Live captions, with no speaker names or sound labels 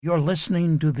You're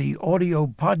listening to the audio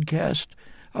podcast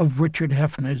of Richard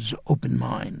Hefner's Open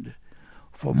Mind.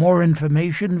 For more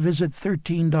information, visit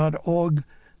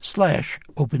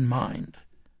 13.org/openmind.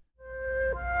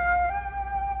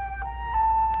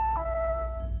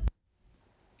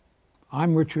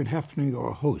 I'm Richard Hefner,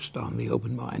 your host on The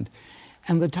Open Mind,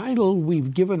 and the title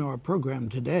we've given our program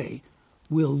today,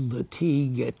 Will the Tea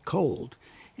Get Cold?,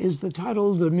 is the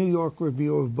title the New York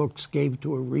Review of Books gave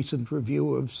to a recent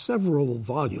review of several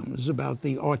volumes about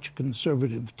the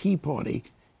arch-conservative Tea Party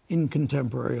in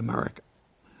contemporary America.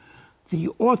 The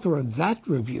author of that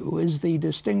review is the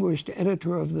distinguished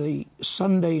editor of the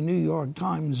Sunday New York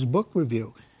Times Book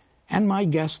Review, and my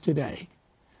guest today,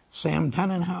 Sam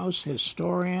Tannenhouse,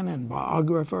 historian and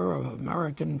biographer of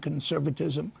American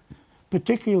conservatism,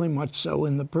 particularly much so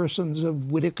in the persons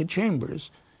of Whittaker Chambers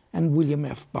and William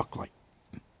F. Buckley.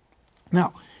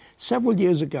 Now, several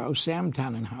years ago, Sam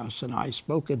Tannenhouse and I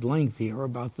spoke at length here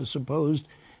about the supposed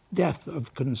death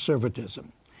of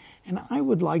conservatism. And I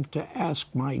would like to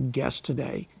ask my guest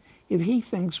today if he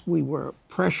thinks we were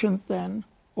prescient then,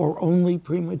 or only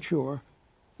premature,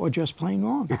 or just plain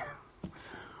wrong.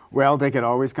 Well, Dick, it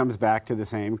always comes back to the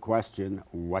same question: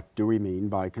 what do we mean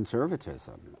by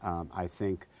conservatism? I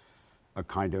think a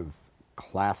kind of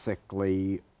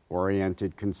classically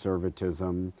oriented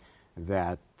conservatism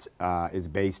that is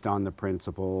based on the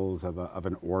principles of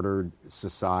an ordered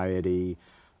society,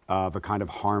 of a kind of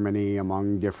harmony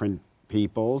among different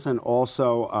peoples, and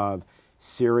also of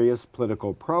serious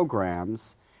political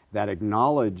programs that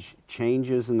acknowledge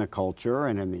changes in the culture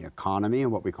and in the economy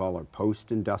and what we call a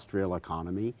post-industrial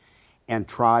economy, and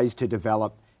tries to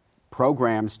develop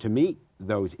programs to meet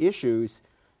those issues.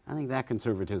 I think that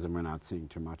conservatism we're not seeing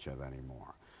too much of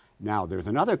anymore. Now, there's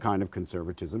another kind of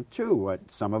conservatism, too, what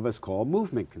some of us call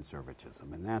movement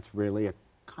conservatism, and that's really a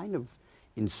kind of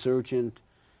insurgent,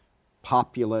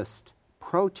 populist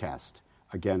protest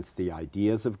against the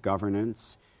ideas of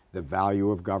governance, the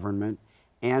value of government,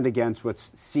 and against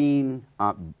what's seen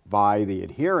by the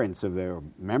adherents of the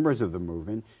members of the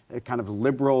movement, a kind of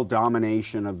liberal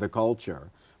domination of the culture,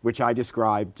 which I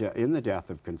described in The Death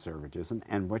of Conservatism,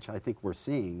 and which I think we're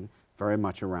seeing very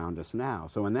much around us now.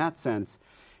 So in that sense,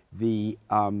 the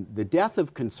death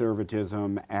of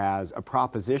conservatism as a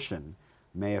proposition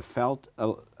may have felt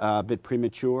a bit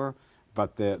premature,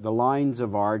 but the lines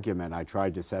of argument I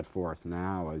tried to set forth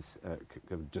now as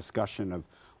a discussion of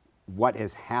what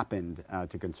has happened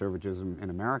to conservatism in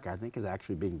America, I think, is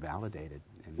actually being validated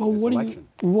in this election.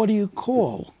 What do you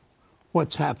call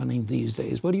what's happening these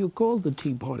days? What do you call the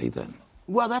Tea Party then?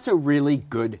 Well, that's a really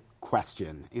good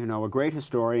question. You know, a great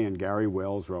historian, Gary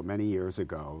Wills, wrote many years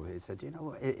ago, he said,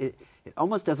 it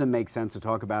almost doesn't make sense to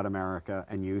talk about America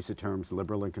and use the terms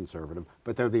liberal and conservative,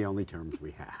 but they're the only terms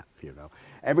we have,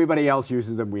 Everybody else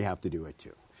uses them, we have to do it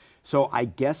too. So I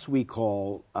guess we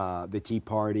call the Tea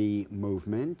Party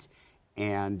movement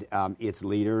and its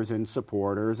leaders and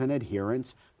supporters and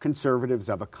adherents conservatives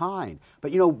of a kind.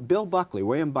 But,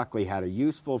 William Buckley had a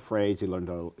useful phrase he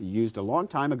used a long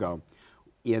time ago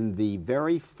in the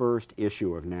very first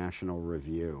issue of National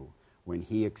Review, when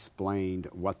he explained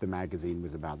what the magazine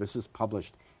was about. This was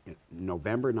published in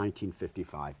November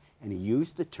 1955, and he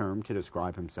used the term to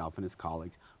describe himself and his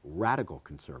colleagues, radical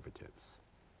conservatives.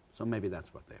 So maybe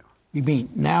that's what they are. You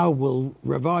mean now we'll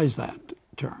revise that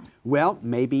term? Well,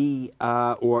 maybe,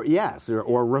 or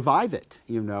revive it.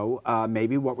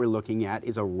 Maybe what we're looking at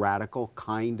is a radical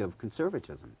kind of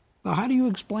conservatism. Well, how do you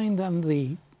explain then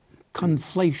the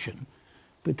conflation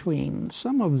between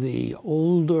some of the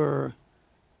older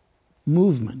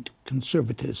movement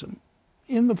conservatism,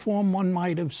 in the form one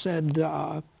might have said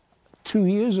 2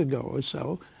 years ago or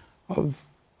so of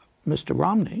Mr.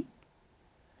 Romney,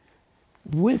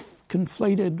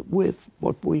 conflated with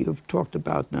what we have talked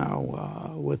about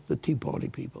now with the Tea Party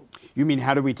people? You mean,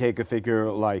 how do we take a figure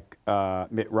like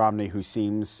Mitt Romney, who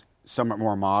seems somewhat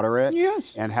more moderate?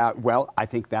 Yes. And I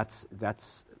think that's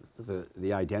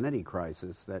the identity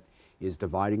crisis that is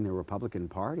dividing the Republican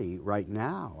Party right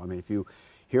now. I mean,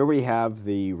 here we have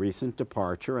the recent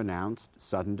announced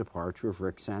sudden departure of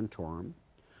Rick Santorum,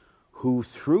 who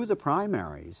through the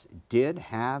primaries did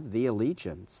have the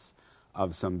allegiance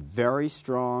of some very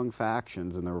strong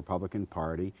factions in the Republican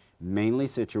Party, mainly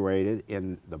situated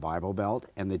in the Bible Belt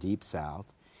and the Deep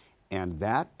South. And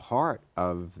that part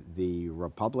of the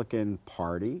Republican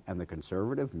Party and the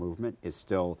conservative movement is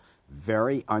still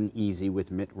very uneasy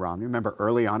with Mitt Romney. Remember,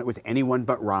 early on it was anyone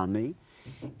but Romney.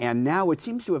 And now what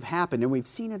seems to have happened, and we've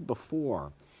seen it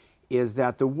before, is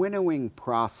that the winnowing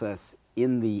process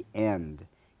in the end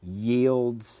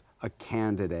yields a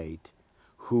candidate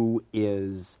who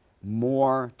is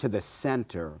more to the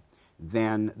center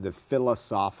than the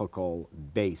philosophical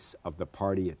base of the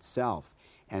party itself,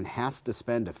 and has to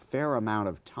spend a fair amount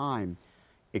of time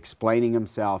explaining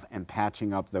himself and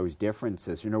patching up those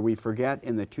differences. You know, we forget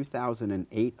in the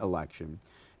 2008 election,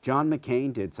 John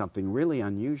McCain did something really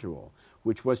unusual,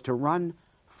 which was to run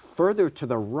further to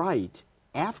the right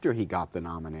after he got the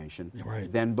nomination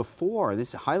than before.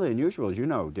 This is highly unusual. As you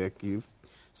know, Dick, you've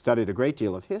studied a great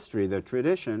deal of history. The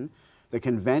tradition, the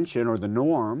convention, or the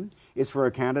norm is for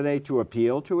a candidate to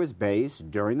appeal to his base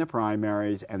during the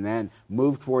primaries and then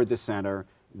move toward the center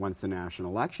once the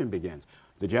national election begins.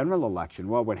 The general election,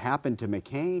 well, what happened to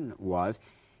McCain was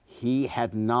he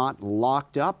had not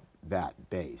locked up that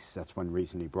base. That's one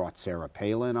reason he brought Sarah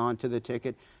Palin onto the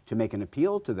ticket, to make an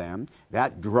appeal to them.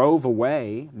 That drove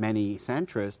away many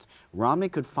centrists. Romney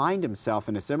could find himself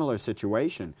in a similar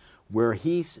situation where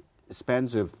he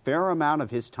spends a fair amount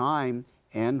of his time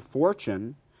and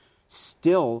fortune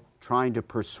still trying to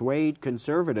persuade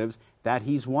conservatives that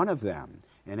he's one of them.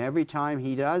 And every time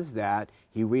he does that,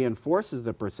 he reinforces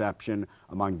the perception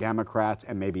among Democrats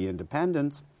and maybe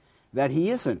independents that he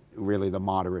isn't really the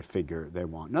moderate figure they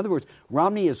want. In other words,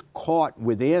 Romney is caught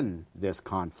within this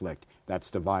conflict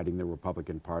that's dividing the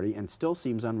Republican Party and still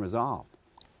seems unresolved.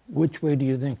 Which way do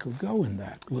you think he'll go in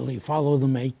that? Will he follow the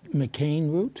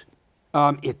McCain route?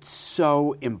 It's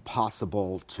so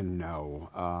impossible to know.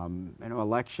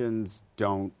 Elections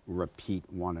don't repeat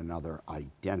one another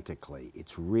identically.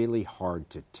 It's really hard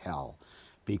to tell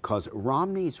because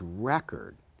Romney's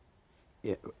record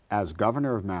as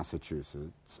governor of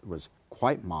Massachusetts was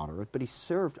quite moderate, but he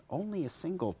served only a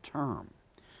single term.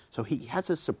 So he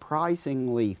has a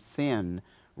surprisingly thin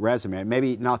resume.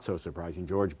 Maybe not so surprising.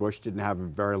 George Bush didn't have a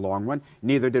very long one.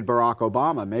 Neither did Barack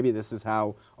Obama. Maybe this is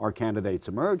how our candidates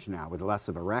emerge now, with less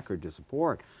of a record to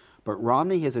support. But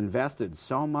Romney has invested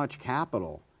so much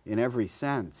capital in every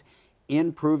sense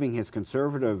in proving his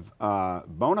conservative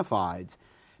bona fides.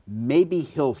 Maybe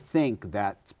he'll think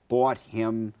that's bought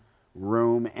him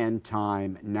room and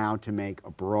time now to make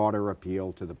a broader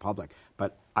appeal to the public.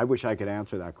 But I wish I could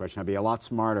answer that question. I'd be a lot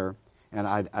smarter, and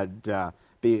I'd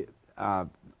be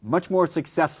much more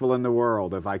successful in the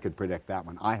world if I could predict that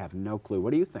one. I have no clue.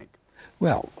 What do you think?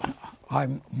 Well,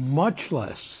 I'm much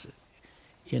less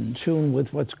in tune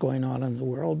with what's going on in the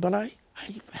world, but I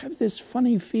have this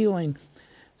funny feeling,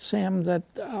 Sam, that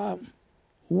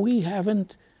we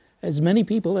haven't, as many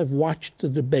people have watched the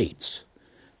debates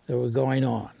that were going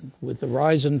on with the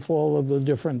rise and fall of the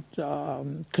different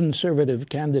conservative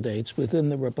candidates within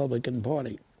the Republican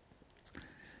Party.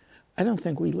 I don't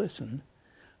think we listen.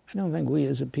 I don't think we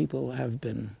as a people have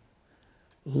been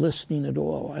listening at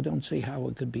all. I don't see how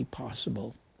it could be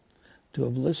possible to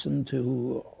have listened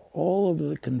to all of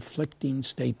the conflicting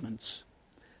statements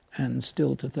and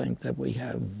still to think that we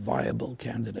have viable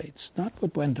candidates. Not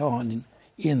what went on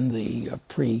in the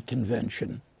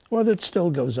pre-convention, or that still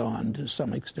goes on to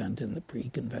some extent in the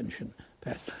pre-convention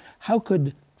past. How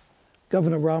could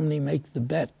Governor Romney make the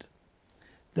bet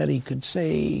that he could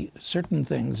say certain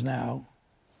things now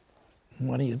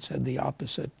when he had said the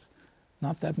opposite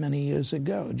not that many years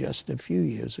ago, just a few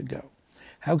years ago?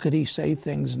 How could he say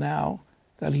things now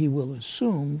that he will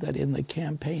assume that in the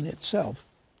campaign itself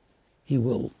he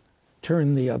will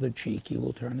turn the other cheek, he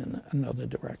will turn in another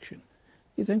direction?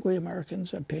 You think we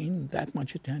Americans are paying that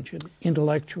much attention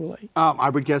intellectually? I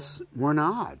would guess we're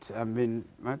not. I mean,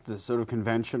 the sort of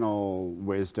conventional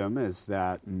wisdom is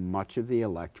that much of the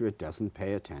electorate doesn't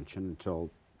pay attention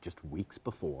until just weeks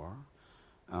before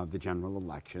the general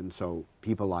election. So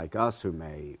people like us who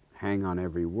may hang on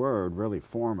every word really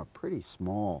form a pretty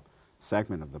small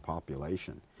segment of the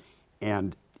population.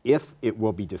 And if it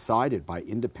will be decided by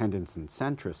independents and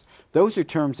centrists, those are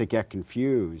terms that get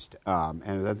confused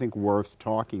and I think worth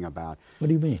talking about. What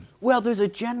do you mean? Well, there's a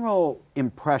general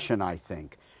impression, I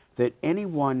think, that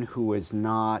anyone who is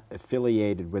not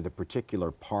affiliated with a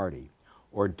particular party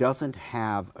or doesn't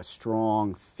have a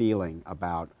strong feeling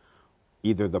about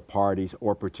either the parties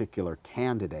or particular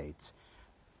candidates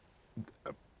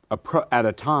at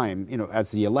a time, as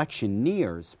the election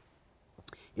nears,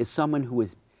 is someone who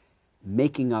is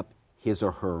making up his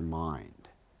or her mind.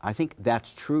 I think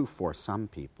that's true for some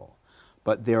people,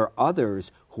 but there are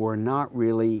others who are not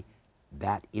really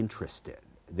that interested.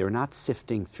 They're not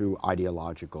sifting through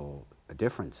ideological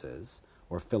differences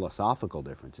or philosophical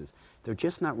differences. They're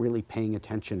just not really paying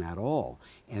attention at all.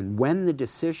 And when the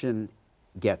decision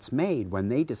gets made, when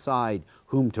they decide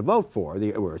whom to vote for,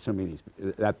 we're assuming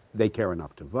that they care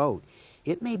enough to vote,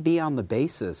 it may be on the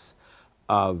basis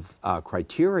of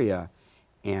criteria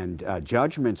and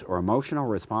judgments or emotional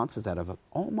responses that have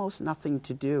almost nothing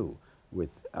to do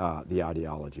with the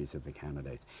ideologies of the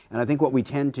candidates. And I think what we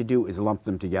tend to do is lump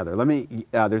them together.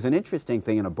 There's an interesting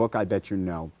thing in a book I bet you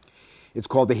know. It's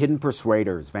called The Hidden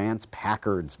Persuaders, Vance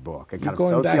Packard's book. You're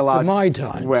going back to my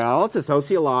time. Well, it's a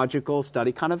sociological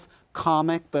study, kind of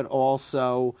comic, but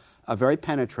also very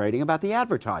penetrating about the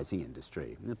advertising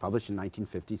industry. It was published in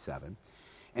 1957.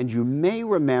 And you may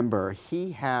remember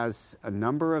he has a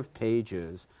number of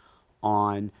pages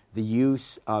on the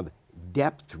use of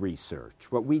depth research,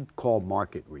 what we'd call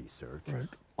market research, right,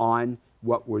 on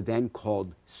what were then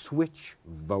called switch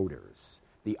voters.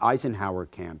 The Eisenhower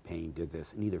campaign did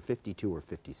this in either 52 or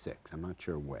 56, I'm not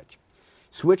sure which.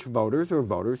 Switch voters are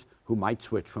voters who might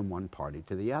switch from one party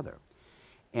to the other.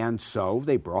 And so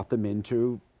they brought them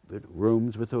into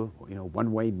rooms with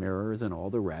one-way mirrors and all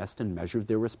the rest and measured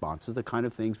their responses, the kind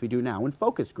of things we do now in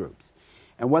focus groups.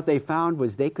 And what they found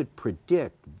was they could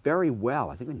predict very well,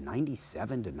 I think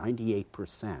 97 to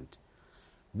 98%,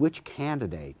 which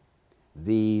candidate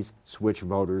these switch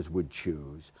voters would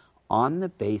choose on the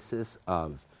basis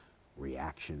of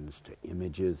reactions to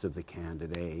images of the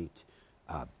candidate,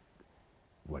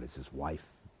 what is his wife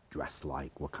dressed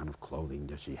like, what kind of clothing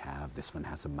does she have, this one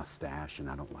has a mustache and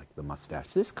I don't like the mustache,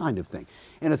 this kind of thing.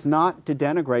 And it's not to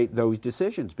denigrate those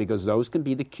decisions, because those can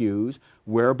be the cues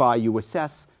whereby you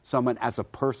assess someone as a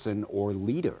person or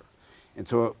leader. And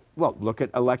so, well, look at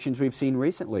elections we've seen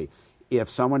recently. If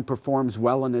someone performs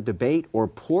well in a debate or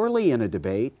poorly in a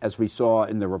debate, as we saw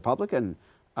in the Republican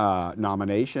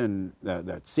nomination,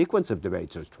 that sequence of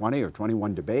debates, there's 20 or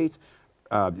 21 debates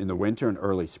in the winter and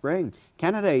early spring,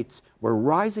 candidates were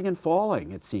rising and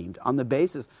falling, it seemed, on the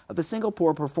basis of a single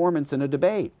poor performance in a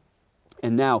debate.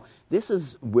 And now this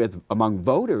is among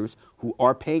voters who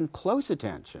are paying close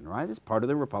attention, right? This is part of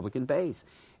the Republican base.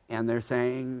 And they're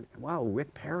saying, well,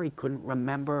 Rick Perry couldn't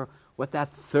remember what that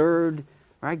third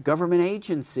government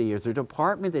agency is or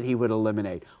department that he would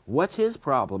eliminate. What's his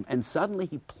problem? And suddenly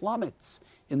he plummets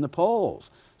in the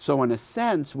polls. So in a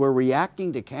sense, we're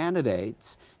reacting to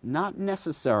candidates, not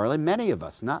necessarily, many of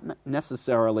us, not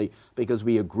necessarily because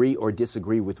we agree or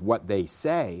disagree with what they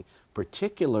say,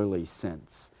 particularly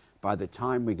since by the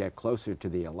time we get closer to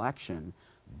the election,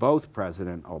 both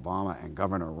President Obama and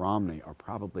Governor Romney are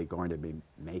probably going to be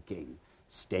making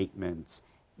statements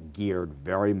geared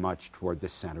very much toward the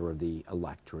center of the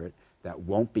electorate that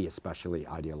won't be especially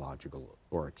ideological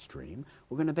or extreme.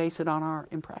 We're going to base it on our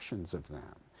impressions of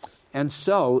them. And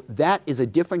so that is a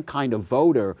different kind of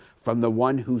voter from the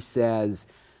one who says,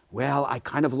 well, I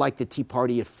kind of liked the Tea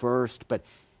Party at first, but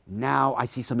now I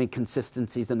see some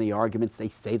inconsistencies in the arguments. They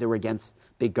say they're against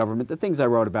big government. The things I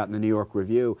wrote about in the New York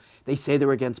Review, they say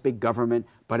they're against big government,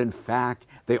 but in fact,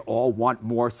 they all want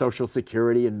more Social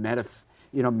Security and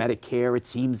Medicare. It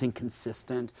seems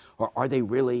inconsistent. Or are they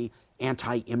really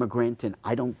anti-immigrant? And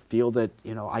I don't feel that,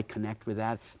 I connect with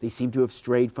that. They seem to have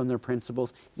strayed from their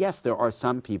principles. Yes, there are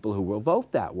some people who will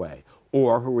vote that way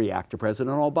or who react to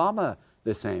President Obama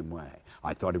the same way.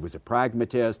 I thought he was a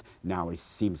pragmatist. Now he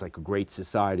seems like a great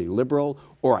society liberal.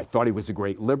 Or I thought he was a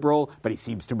great liberal, but he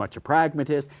seems too much a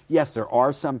pragmatist. Yes, there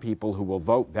are some people who will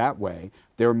vote that way.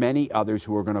 There are many others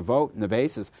who are going to vote on the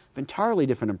basis of entirely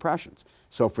different impressions.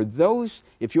 So for those,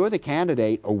 if you're the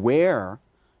candidate aware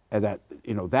that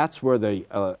that's where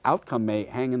the outcome may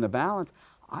hang in the balance,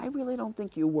 I really don't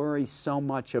think you worry so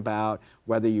much about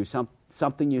whether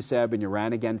something you said when you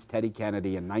ran against Teddy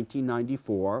Kennedy in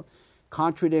 1994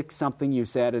 contradicts something you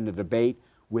said in a debate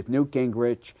with Newt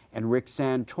Gingrich and Rick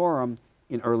Santorum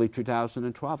in early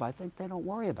 2012. I think they don't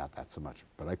worry about that so much,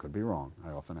 but I could be wrong. I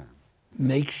often am.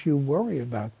 Makes you worry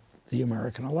about the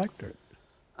American electorate?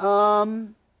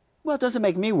 Well, it doesn't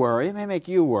make me worry. It may make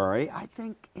you worry. I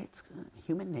think it's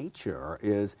human nature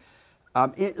is.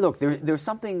 Look, there's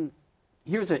something.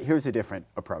 Here's a different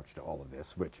approach to all of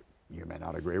this, which you may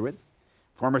not agree with.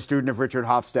 Former student of Richard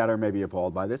Hofstadter may be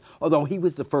appalled by this, although he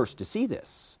was the first to see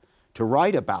this, to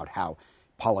write about how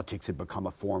politics had become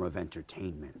a form of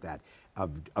entertainment, that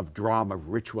of drama, of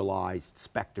ritualized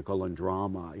spectacle and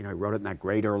drama. He wrote it in that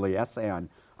great early essay on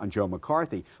Joe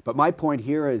McCarthy. But my point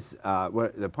here is,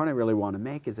 the point I really want to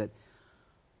make is that,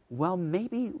 well,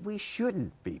 maybe we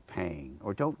shouldn't be paying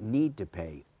or don't need to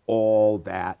pay all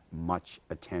that much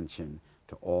attention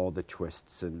to all the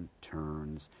twists and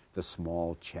turns, the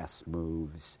small chess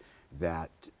moves that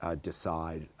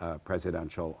decide a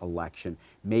presidential election.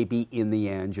 Maybe in the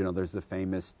end, there's the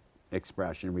famous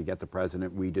expression, we get the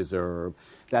president we deserve,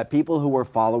 that people who are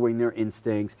following their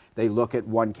instincts, they look at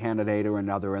one candidate or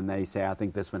another and they say, I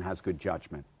think this one has good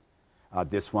judgment.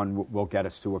 This one will get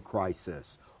us through a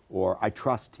crisis. Or I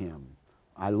trust him.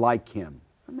 I like him.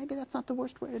 Maybe that's not the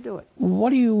worst way to do it.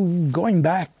 What are you, going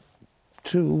back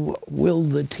to will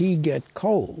the tea get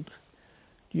cold?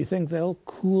 Do you think they'll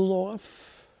cool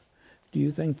off? Do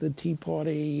you think the Tea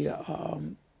Party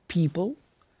people,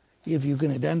 if you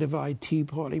can identify Tea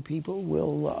Party people,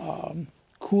 will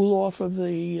cool off of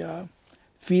the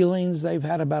feelings they've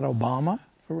had about Obama,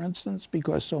 for instance?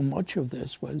 Because so much of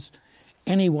this was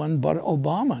anyone but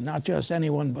Obama, not just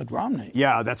anyone but Romney.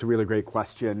 Yeah, that's a really great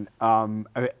question.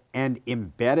 And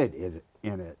embedded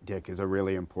in it, Dick, is a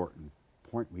really important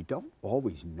point. We don't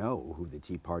always know who the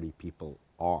Tea Party people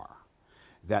are.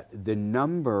 That the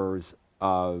numbers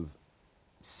of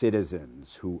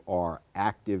citizens who are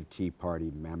active Tea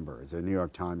Party members, a New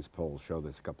York Times poll showed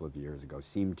this a couple of years ago,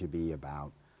 seemed to be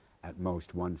about at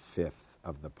most 1/5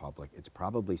 of the public. It's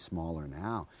probably smaller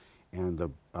now. And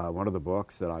one of the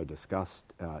books that I discussed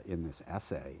in this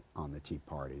essay on the Tea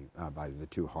Party by the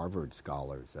two Harvard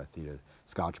scholars, Theda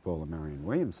Skocpol and Marianne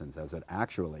Williamson, says that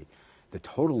actually the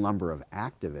total number of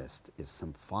activists is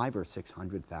some 500,000 or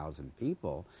 600,000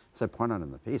 people. As I point out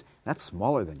in the piece, that's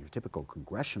smaller than your typical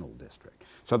congressional district.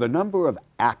 So the number of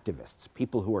activists,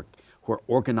 people who are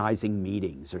organizing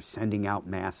meetings or sending out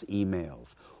mass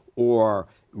emails or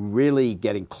really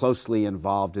getting closely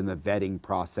involved in the vetting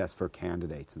process for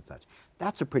candidates and such,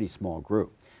 that's a pretty small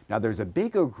group. Now there's a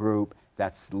bigger group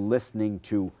that's listening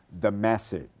to the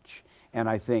message, and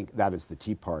I think that is the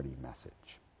Tea Party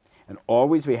message. And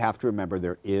always we have to remember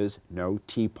there is no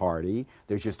Tea Party.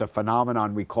 There's just a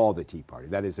phenomenon we call the Tea Party.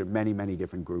 That is, there are many, many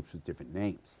different groups with different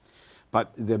names.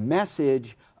 But the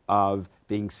message of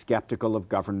being skeptical of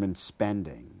government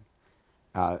spending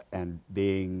and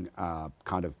being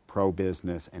kind of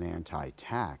pro-business and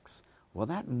anti-tax, well,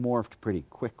 that morphed pretty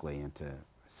quickly into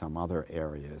some other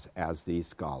areas, as these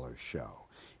scholars show.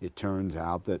 It turns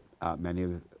out that many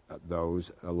of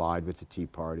those allied with the Tea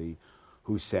Party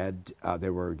who said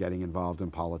they were getting involved in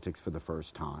politics for the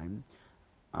first time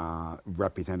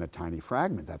represent a tiny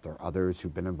fragment, that there are others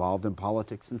who've been involved in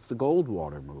politics since the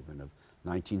Goldwater movement of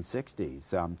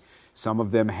 1960s. Some of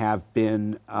them have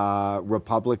been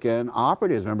Republican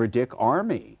operatives. Remember Dick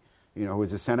Armey, who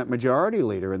was a Senate Majority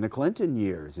Leader in the Clinton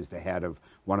years, is the head of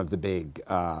one of the big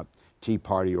Tea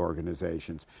Party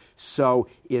organizations. So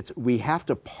we have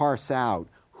to parse out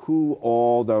who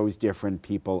all those different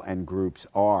people and groups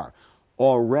are.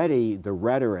 Already the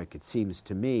rhetoric, it seems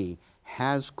to me,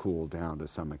 has cooled down to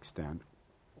some extent.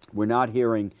 We're not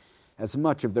hearing as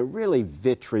much of the really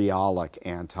vitriolic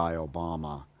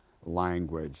anti-Obama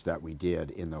language that we did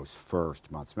in those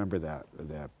first months. Remember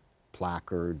the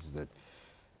placards that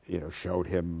showed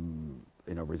him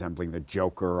resembling the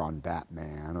Joker on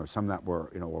Batman, or some that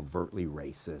were overtly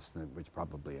racist, which is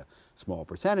probably a small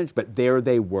percentage, but there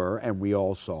they were, and we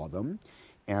all saw them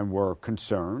and were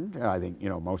concerned. I think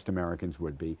most Americans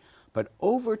would be. But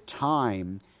over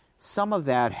time, some of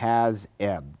that has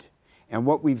ebbed. And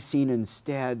what we've seen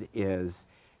instead is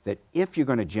that if you're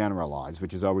going to generalize,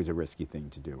 which is always a risky thing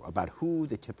to do, about who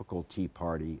the typical Tea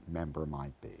Party member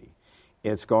might be,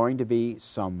 it's going to be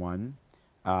someone,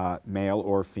 male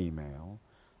or female,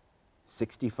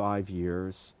 65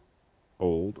 years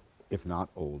old, if not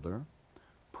older,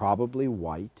 probably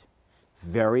white,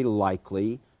 very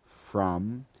likely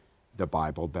from the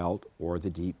Bible Belt or the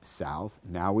Deep South.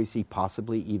 Now we see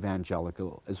possibly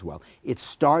evangelical as well. It's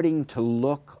starting to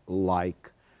look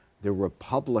like the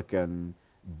Republican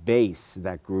base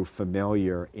that grew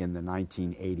familiar in the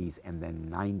 1980s and then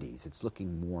 90s. It's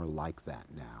looking more like that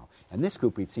now. And this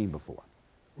group we've seen before.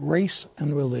 Race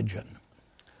and religion.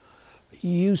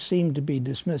 You seem to be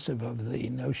dismissive of the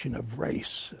notion of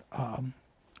race.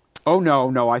 Oh,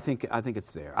 no, I think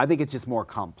it's there. I think it's just more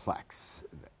complex.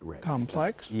 Race.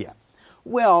 Complex? Yeah.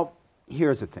 Well,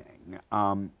 here's the thing.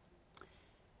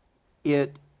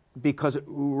 Because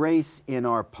race in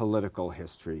our political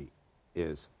history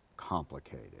is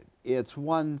complicated. It's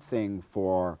one thing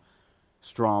for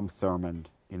Strom Thurmond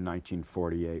in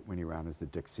 1948, when he ran as the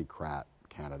Dixiecrat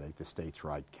candidate, the states'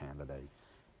 right candidate,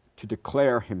 to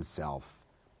declare himself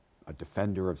a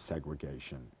defender of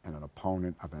segregation and an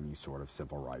opponent of any sort of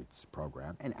civil rights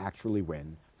program, and actually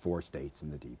win 4 states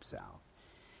in the Deep South.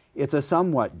 It's a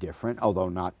somewhat different, although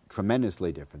not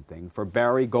tremendously different thing, for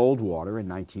Barry Goldwater in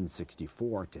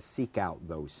 1964 to seek out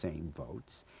those same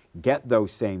votes, get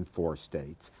those same 4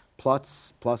 states,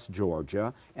 plus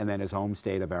Georgia, and then his home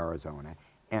state of Arizona,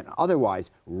 and otherwise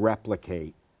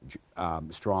replicate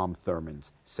Strom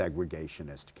Thurmond's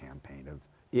segregationist campaign of,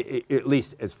 at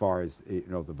least as far as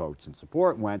the votes and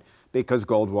support went, because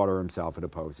Goldwater himself had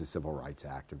opposed the Civil Rights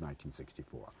Act of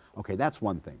 1964. Okay, that's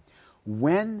one thing.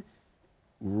 When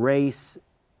race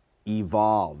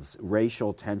evolves,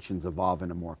 racial tensions evolve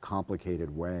in a more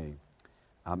complicated way,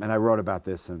 and I wrote about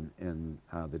this in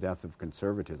The Death of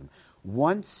Conservatism.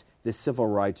 Once the civil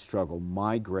rights struggle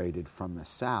migrated from the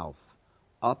South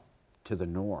up to the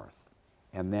North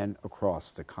and then across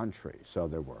the country, so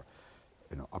there were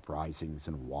uprisings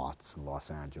in Watts in Los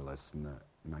Angeles in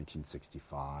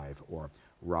 1965, or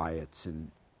riots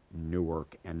in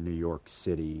Newark and New York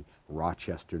City,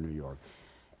 Rochester, New York,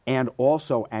 and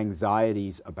also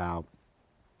anxieties about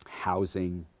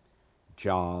housing,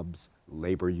 jobs,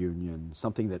 labor unions,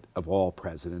 something that of all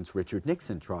presidents Richard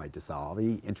Nixon tried to solve.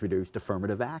 He introduced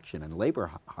affirmative action and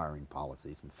labor hiring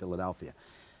policies in Philadelphia.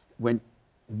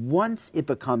 Once it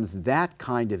becomes that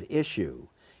kind of issue,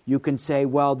 you can say,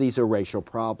 well, these are racial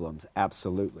problems,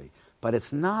 absolutely. But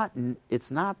it's not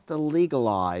the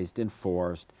legalized,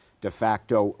 enforced, de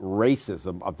facto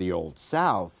racism of the Old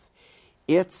South.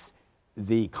 It's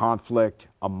the conflict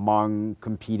among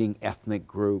competing ethnic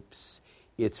groups.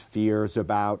 It's fears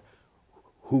about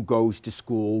who goes to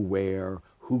school where,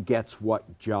 who gets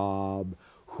what job,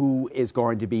 who is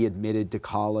going to be admitted to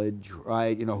college,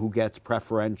 right? Who gets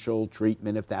preferential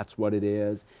treatment if that's what it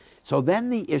is. So then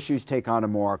the issues take on a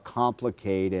more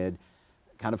complicated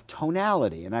kind of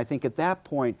tonality. And I think at that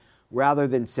point, rather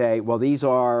than say, well, these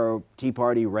are Tea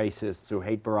Party racists who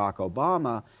hate Barack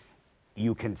Obama,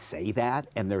 you can say that,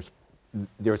 and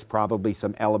there's probably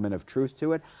some element of truth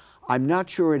to it. I'm not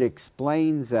sure it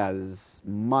explains as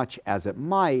much as it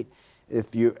might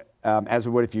if you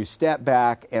step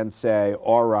back and say,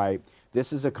 all right,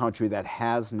 this is a country that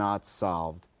has not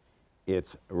solved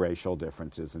its racial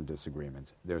differences and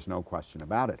disagreements. There's no question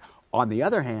about it. On the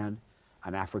other hand,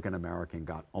 an African American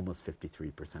got almost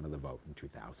 53% of the vote in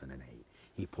 2008.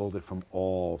 He pulled it from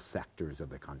all sectors of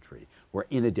the country. We're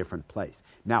in a different place.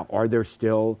 Now, are there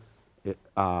still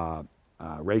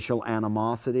racial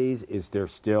animosities? Is there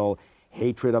still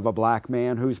hatred of a black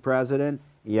man who's president?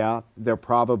 Yeah, there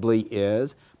probably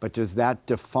is. But does that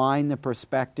define the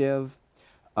perspective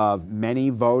of many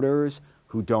voters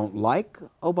who don't like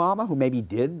Obama, who maybe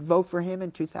did vote for him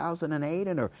in 2008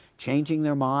 and are changing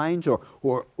their minds, or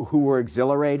who were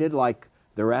exhilarated like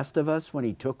the rest of us when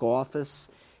he took office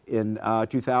in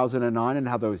 2009 and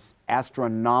how those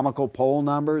astronomical poll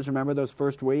numbers, remember those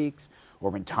first weeks? Or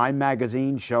when Time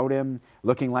magazine showed him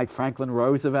looking like Franklin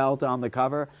Roosevelt on the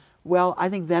cover? Well, I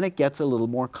think then it gets a little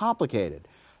more complicated.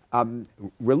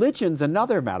 Religion's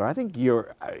another matter. I think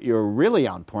you're really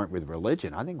on point with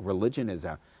religion. I think religion is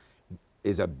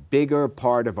a bigger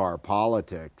part of our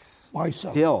politics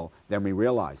still than we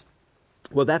realize.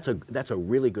 Well, that's a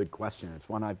really good question. It's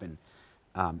one I've been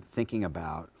thinking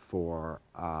about for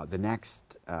the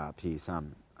next piece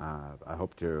I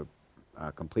hope to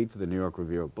complete for the New York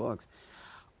Review of Books.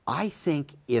 I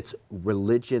think it's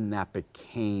religion that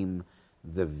became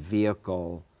the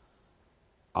vehicle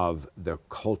of the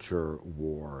culture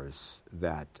wars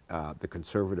that the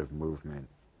conservative movement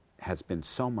has been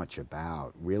so much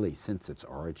about, really, since its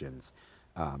origins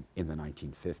in the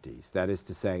 1950s. That is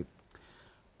to say,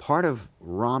 part of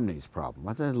Romney's problem,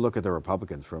 let's look at the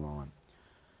Republicans for a moment.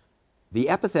 The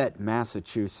epithet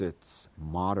Massachusetts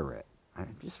moderate, I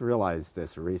just realized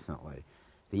this recently,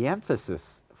 the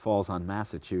emphasis falls on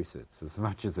Massachusetts as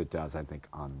much as it does, I think,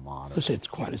 on moderate. Because it's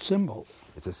quite a symbol.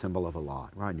 It's a symbol of a lot,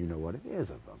 right? You know what it is,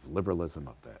 of liberalism,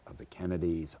 of the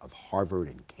Kennedys, of Harvard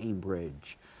and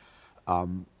Cambridge.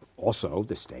 Also,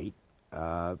 the state,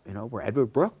 where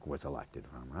Edward Brooke was elected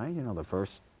from, right? The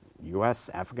first U.S.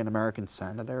 African-American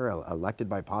senator elected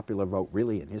by popular vote,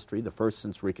 really in history, the first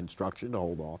since Reconstruction to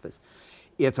hold office.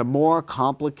 It's a more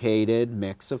complicated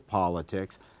mix of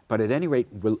politics, but at any rate,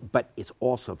 but it's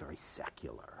also very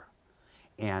secular.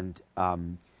 And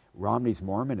Romney's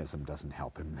Mormonism doesn't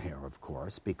help him there, of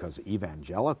course, because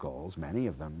evangelicals, many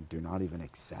of them, do not even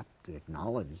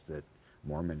acknowledge that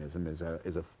Mormonism is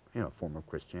a form of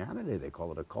Christianity. They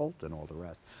call it a cult and all the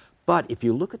rest. But if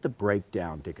you look at the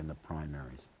breakdown, Dick, in the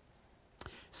primaries,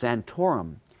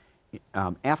 Santorum,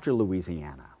 after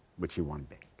Louisiana, which he won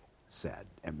big, said,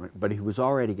 but he was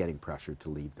already getting pressured to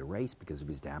leave the race because he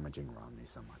was damaging Romney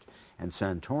so much. And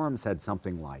Santorum said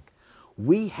something like,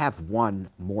 "We have won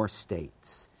more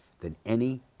states than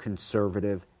any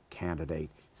conservative candidate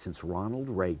since Ronald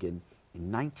Reagan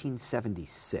in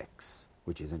 1976,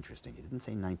 which is interesting. He didn't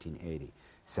say 1980.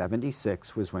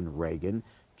 76 was when Reagan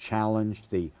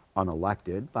challenged the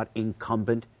unelected but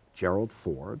incumbent Gerald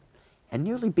Ford and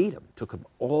nearly beat him, took him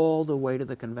all the way to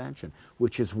the convention,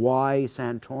 which is why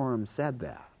Santorum said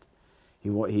that.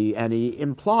 He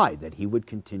implied that he would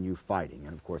continue fighting.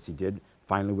 And, of course, he did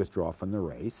finally withdraw from the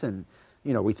race. And,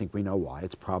 we think we know why.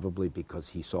 It's probably because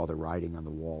he saw the writing on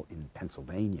the wall in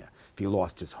Pennsylvania. If he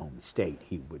lost his home state,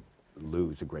 he would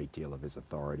lose a great deal of his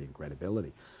authority and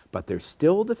credibility. But there's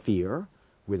still the fear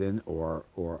within, or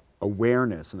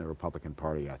awareness in the Republican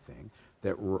Party, I think,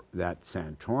 that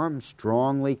Santorum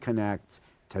strongly connects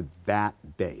to that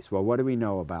base. Well, what do we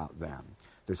know about them?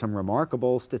 There's some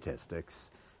remarkable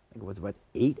statistics. I think it was about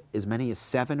as many as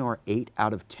 7 or 8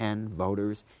 out of 10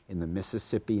 voters in the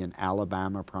Mississippi and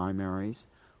Alabama primaries,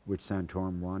 which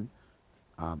Santorum won,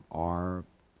 are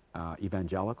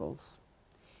evangelicals.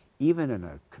 Even in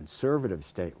a conservative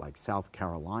state like South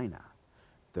Carolina,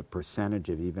 the percentage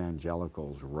of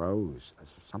evangelicals rose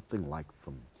something like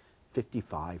from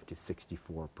 55 to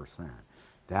 64%.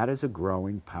 That is a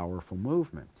growing, powerful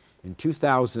movement. In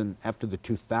 2000, after the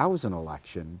 2000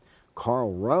 election,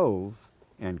 Karl Rove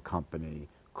and company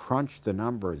crunched the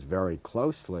numbers very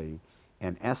closely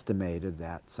and estimated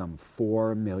that some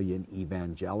 4 million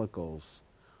evangelicals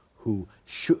who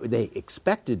they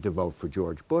expected to vote for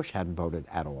George Bush hadn't voted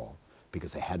at all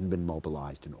because they hadn't been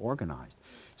mobilized and organized.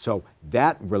 So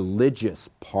that religious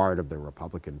part of the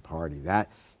Republican Party,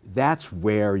 that's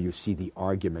where you see the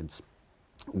arguments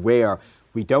where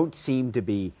we don't seem to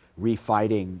be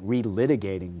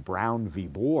relitigating Brown v.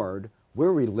 Board.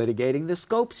 We're relitigating the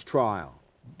Scopes trial.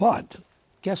 But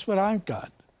guess what I've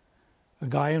got? A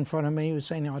guy in front of me who's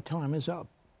saying our time is up.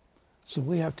 So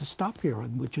we have to stop here,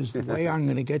 which is the way I'm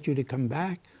going to get you to come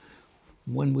back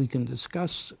when we can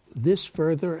discuss this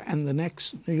further and the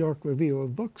next New York review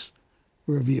of books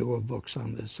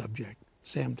on this subject.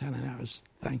 Sam Tanenhaus,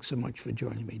 thanks so much for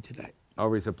joining me today.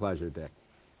 Always a pleasure, Dick.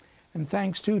 And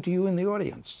thanks, too, to you in the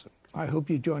audience. I hope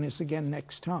you join us again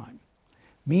next time.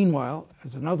 Meanwhile,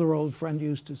 as another old friend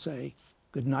used to say,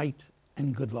 good night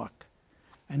and good luck.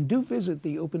 And do visit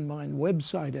the Open Mind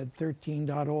website at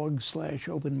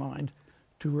 13.org/openmind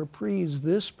to reprise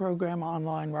this program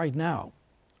online right now,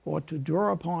 or to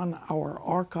draw upon our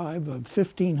archive of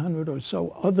 1,500 or so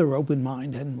other Open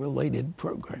Mind and related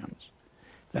programs.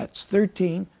 That's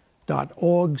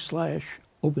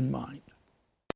 13.org/openmind.